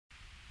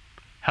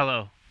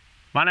Hello,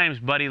 my name is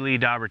Buddy Lee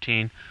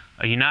Daubertine,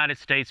 a United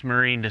States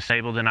Marine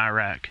disabled in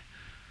Iraq.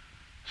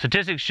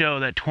 Statistics show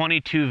that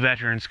 22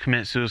 veterans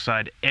commit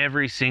suicide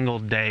every single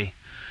day,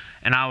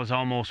 and I was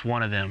almost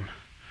one of them.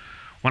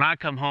 When I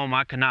come home,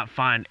 I could not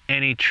find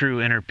any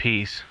true inner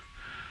peace.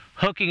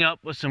 Hooking up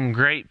with some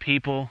great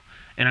people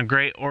in a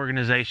great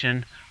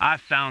organization, I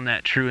found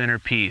that true inner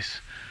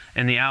peace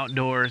in the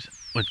outdoors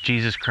with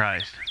Jesus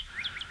Christ.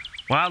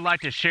 Well, I'd like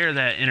to share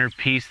that inner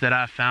peace that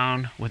I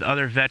found with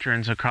other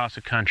veterans across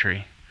the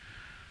country.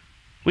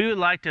 We would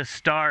like to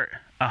start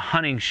a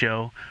hunting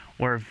show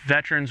where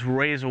veterans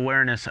raise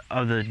awareness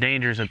of the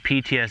dangers of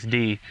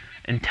PTSD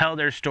and tell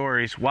their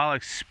stories while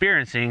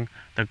experiencing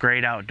the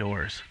great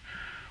outdoors.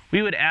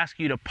 We would ask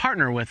you to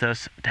partner with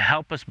us to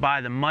help us buy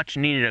the much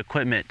needed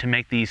equipment to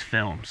make these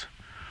films.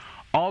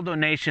 All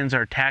donations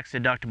are tax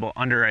deductible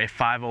under a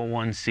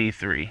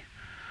 501c3.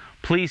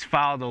 Please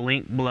follow the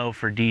link below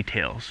for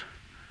details.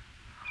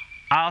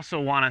 I also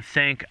want to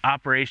thank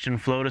Operation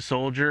Float a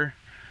Soldier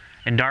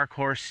and Dark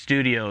Horse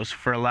Studios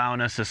for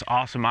allowing us this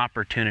awesome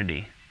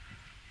opportunity.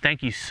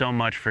 Thank you so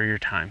much for your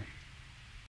time.